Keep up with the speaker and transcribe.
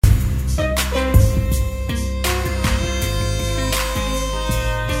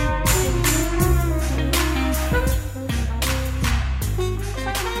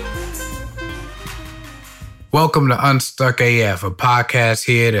Welcome to Unstuck AF, a podcast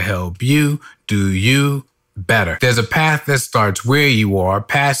here to help you do you better. There's a path that starts where you are,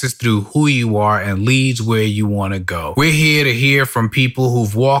 passes through who you are, and leads where you want to go. We're here to hear from people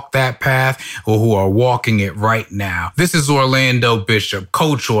who've walked that path or who are walking it right now. This is Orlando Bishop,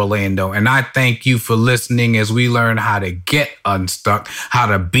 Coach Orlando, and I thank you for listening as we learn how to get unstuck, how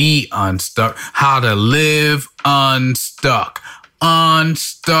to be unstuck, how to live unstuck.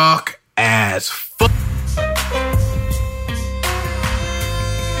 Unstuck as fuck.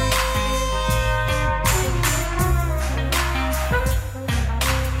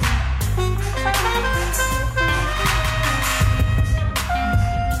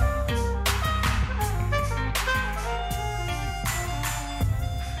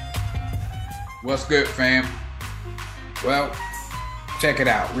 What's good, fam? Well, check it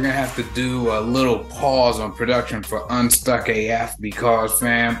out. We're going to have to do a little pause on production for Unstuck AF because,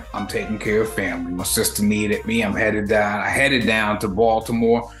 fam, I'm taking care of family. My sister needed me. I headed down to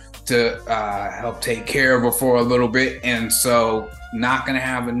Baltimore to help take care of her for a little bit. And so not going to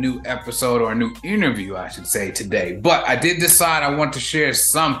have a new episode or a new interview, I should say, today. But I did decide I want to share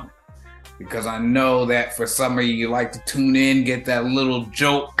something because I know that for some of you like to tune in, get that little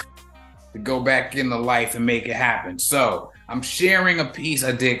joke to go back into life and make it happen. So I'm sharing a piece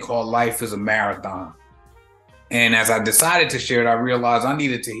I did called Life is a Marathon. And as I decided to share it, I realized I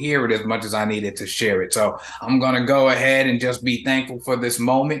needed to hear it as much as I needed to share it. So I'm going to go ahead and just be thankful for this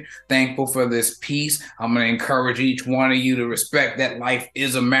moment, thankful for this piece. I'm going to encourage each one of you to respect that life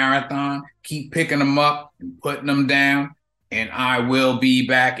is a marathon. Keep picking them up and putting them down. And I will be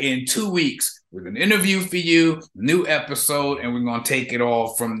back in 2 weeks with an interview for you, new episode, and we're going to take it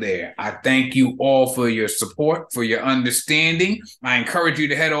all from there. I thank you all for your support, for your understanding. I encourage you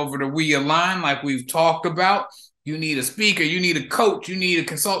to head over to We Align like we've talked about. You need a speaker, you need a coach, you need a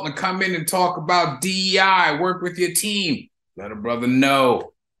consultant to come in and talk about DEI, work with your team. Let a brother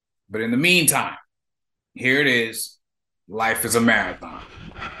know. But in the meantime, here it is. Life is a marathon.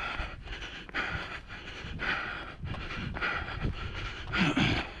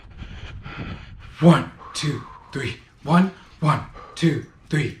 One, two, three. 1, 1, 2,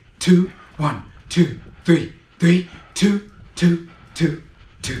 3, 2, 1, 2, 3, 3, 2, 2, 2,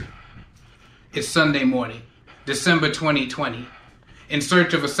 2. It's Sunday morning, December 2020. In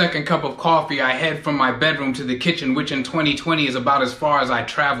search of a second cup of coffee, I head from my bedroom to the kitchen, which in 2020 is about as far as I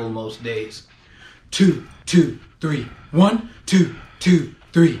travel most days. 2, 2, 3. 1, 2, 2,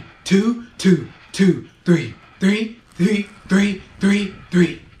 3, 2, 2, 2, 3, 3, 3, 3, 3,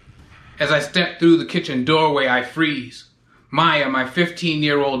 3. As I step through the kitchen doorway, I freeze. Maya, my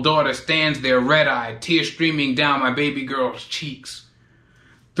 15-year-old daughter, stands there red-eyed, tears streaming down my baby girl's cheeks.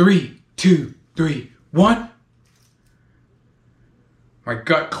 3, 2, 3, 1. My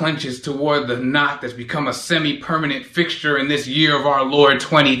gut clenches toward the knot that's become a semi-permanent fixture in this year of our Lord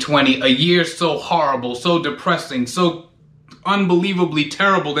 2020, a year so horrible, so depressing, so unbelievably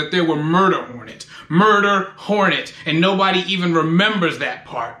terrible that there were murder hornets, and nobody even remembers that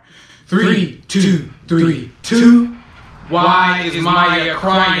part. 3, 2, 3, 2. Why is Maya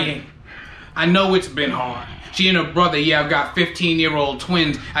crying? I know it's been hard. She and her brother, I've got 15-year-old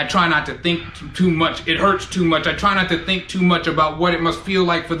twins. I try not to think too much. It hurts too much. I try not to think too much about what it must feel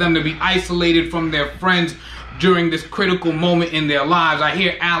like for them to be isolated from their friends during this critical moment in their lives. I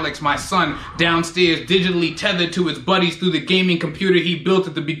hear Alex, my son, downstairs digitally tethered to his buddies through the gaming computer he built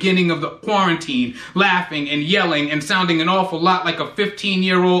at the beginning of the quarantine, laughing and yelling and sounding an awful lot like a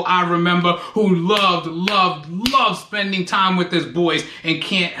 15-year-old I remember who loved spending time with his boys and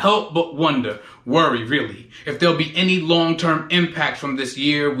can't help but worry really, if there'll be any long-term impact from this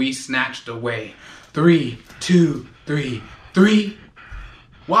year we snatched away. 3, 2, 3, 3.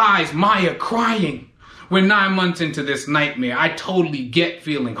 Why is Maya crying? We're 9 months into this nightmare. I totally get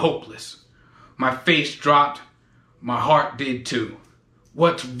feeling hopeless. My face dropped. My heart did too.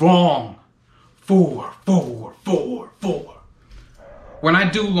 What's wrong? 4, 4, 4, 4. When I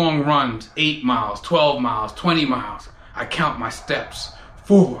do long runs, 8 miles, 12 miles, 20 miles, I count my steps.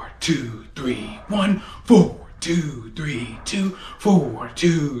 4, 2, 3, 1, 4, 2, 3, 2, 4,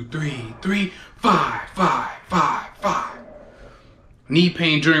 2, 3, 3, 5, 5, 5, 5. Knee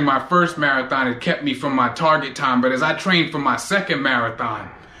pain during my first marathon had kept me from my target time, but as I trained for my second marathon,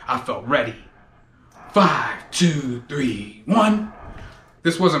 I felt ready. 5, 2, 3, 1.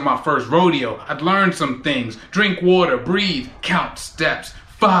 This wasn't my first rodeo. I'd learned some things. Drink water, breathe, count steps.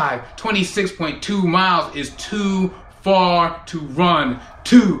 26.2 miles is too far to run.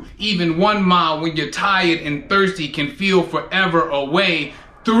 2, even 1 mile when you're tired and thirsty can feel forever away.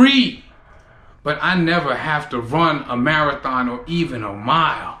 3, but I never have to run a marathon or even a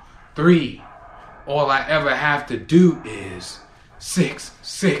mile. 3, all I ever have to do is 6,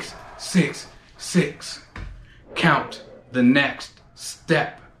 6, 6, 6. Count the next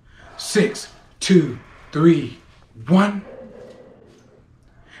step. 6, 2, 3, 1.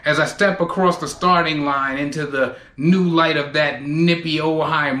 As I step across the starting line into the new light of that nippy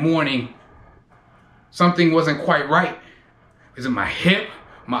Ojai morning, something wasn't quite right. Is it my hip,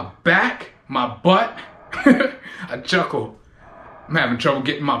 my back, my butt? I chuckle. I'm having trouble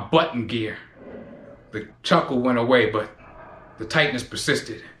getting my butt in gear. The chuckle went away, but the tightness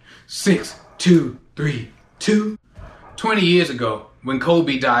persisted. 6, 2, 3, 2. 20 years ago, when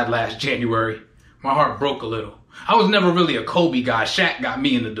Kobe died last January, my heart broke a little. I was never really a Kobe guy. Shaq got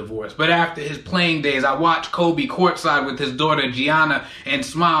me in the divorce. But after his playing days, I watched Kobe courtside with his daughter Gianna and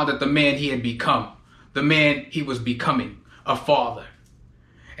smiled at the man he had become. The man he was becoming, a father.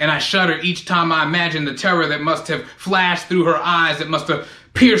 And I shudder each time I imagine the terror that must have flashed through her eyes, that must have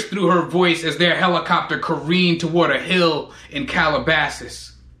pierced through her voice as their helicopter careened toward a hill in Calabasas.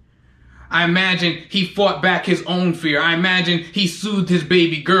 I imagine he fought back his own fear. I imagine he soothed his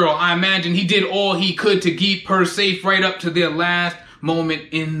baby girl. I imagine he did all he could to keep her safe right up to their last moment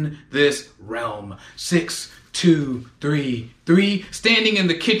in this realm. 6, 2, 3, 3. Standing in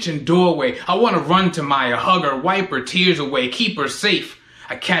the kitchen doorway. I want to run to Maya, hug her, wipe her tears away, keep her safe.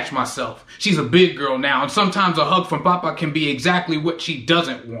 I catch myself. She's a big girl now, and sometimes a hug from Papa can be exactly what she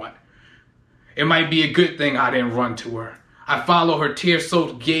doesn't want. It might be a good thing I didn't run to her. I follow her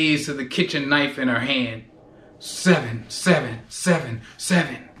tear-soaked gaze to the kitchen knife in her hand. 7, 7, 7,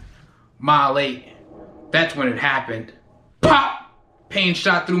 7. Mile 8. That's when it happened. Pop! Pain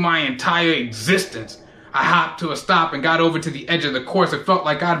shot through my entire existence. I hopped to a stop and got over to the edge of the course. It felt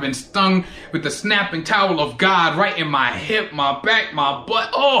like I'd been stung with the snapping towel of God right in my hip, my back, my butt.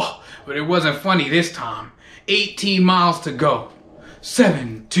 Oh, but it wasn't funny this time. 18 miles to go.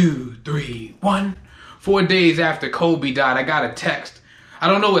 7, 2, 3, 1. 4 days after Kobe died, I got a text. I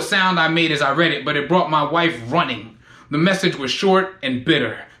don't know what sound I made as I read it, but it brought my wife running. The message was short and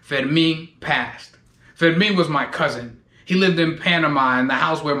bitter. Fermin passed. Fermin was my cousin. He lived in Panama, in the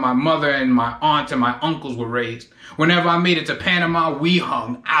house where my mother and my aunt and my uncles were raised. Whenever I made it to Panama, we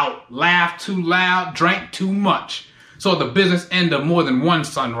hung out, laughed too loud, drank too much. Saw the business end of more than one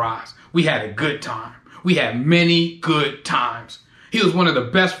sunrise. We had a good time. We had many good times. He was one of the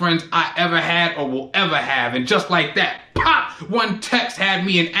best friends I ever had or will ever have. And just like that, pop, one text had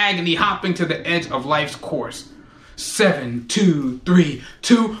me in agony, hopping to the edge of life's course. 7, 2, 3,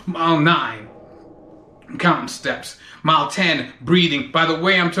 2, mile 9. I'm counting steps. Mile 10, breathing. By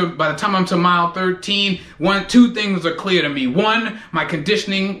the time I'm to mile 13, two things are clear to me. One, my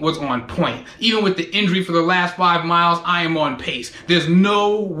conditioning was on point. Even with the injury for the last 5 miles, I am on pace. There's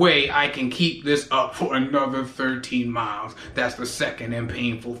no way I can keep this up for another 13 miles. That's the second and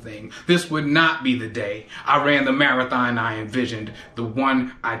painful thing. This would not be the day I ran the marathon I envisioned, the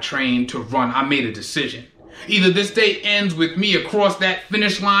one I trained to run. I made a decision. Either this day ends with me across that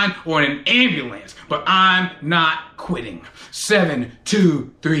finish line or in an ambulance, but I'm not quitting. 7,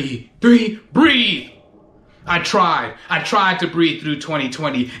 2, 3, 3, breathe. I tried to breathe through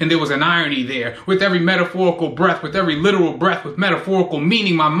 2020, and there was an irony there. With every metaphorical breath, with every literal breath, with metaphorical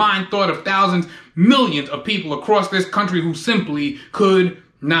meaning, my mind thought of thousands, millions of people across this country who simply could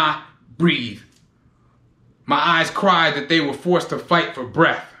not breathe. My eyes cried that they were forced to fight for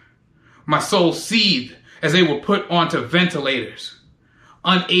breath. My soul seethed as they were put onto ventilators,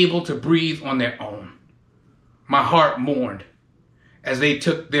 unable to breathe on their own. My heart mourned as they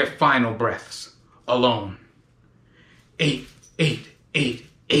took their final breaths alone. 8, 8, 8,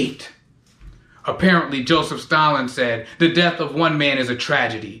 8. Apparently, Joseph Stalin said, the death of one man is a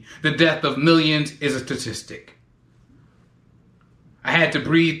tragedy. The death of millions is a statistic. I had to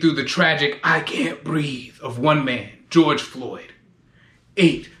breathe through the tragic I can't breathe of one man, George Floyd.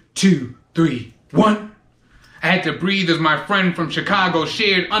 8, 2, 3, 1. I had to breathe as my friend from Chicago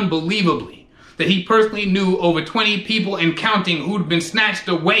shared unbelievably that he personally knew over 20 people and counting who'd been snatched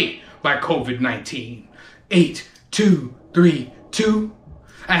away by COVID-19. 8, 2, 3, 2.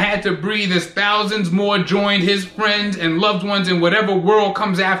 I had to breathe as thousands more joined his friends and loved ones in whatever world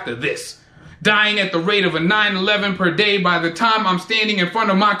comes after this, dying at the rate of a 9/11 per day by the time I'm standing in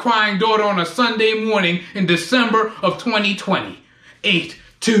front of my crying daughter on a Sunday morning in December of 2020. 8,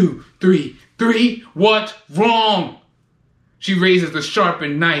 2, 3, 3, what's wrong? She raises the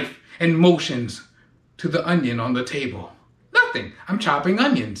sharpened knife and motions to the onion on the table. Nothing, I'm chopping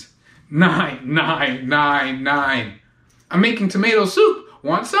onions. 9, 9, 9, 9. I'm making tomato soup.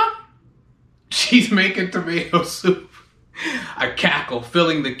 Want some? She's making tomato soup. I cackle,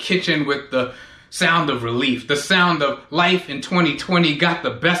 filling the kitchen with the Sound of relief. The sound of life in 2020 got the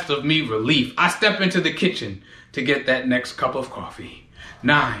best of me relief. I step into the kitchen to get that next cup of coffee.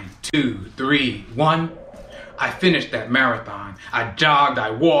 9, 2, 3, 1. I finished that marathon. I jogged,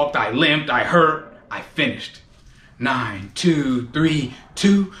 I walked, I limped, I hurt. I finished. 9, 2, 3,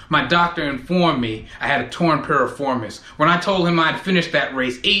 2. My doctor informed me I had a torn piriformis. When I told him I'd finished that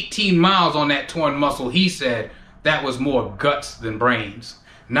race, 18 miles on that torn muscle, he said that was more guts than brains.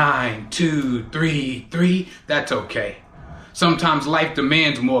 9, 2, 3, 3. That's okay. Sometimes life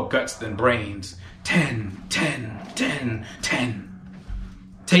demands more guts than brains. 10, 10, 10, 10.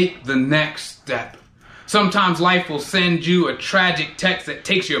 Take the next step. Sometimes life will send you a tragic text that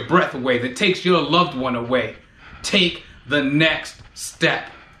takes your breath away, that takes your loved one away. Take the next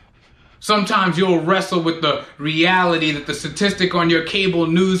step. Sometimes you'll wrestle with the reality that the statistic on your cable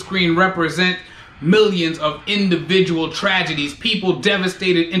news screen represent millions of individual tragedies, people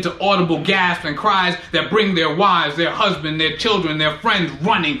devastated into audible gasps and cries that bring their wives, their husband, their children, their friends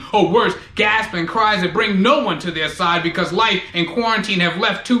running, or worse, gasps and cries that bring no one to their side because life and quarantine have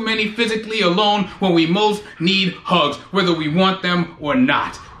left too many physically alone when we most need hugs, whether we want them or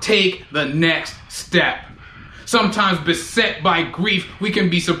not. Take the next step. Sometimes beset by grief, we can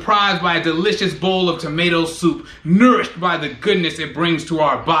be surprised by a delicious bowl of tomato soup, nourished by the goodness it brings to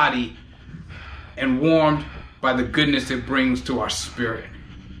our body, and warmed by the goodness it brings to our spirit.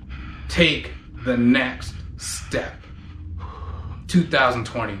 Take the next step.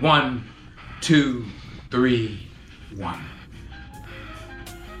 2021, 2, 3, 1.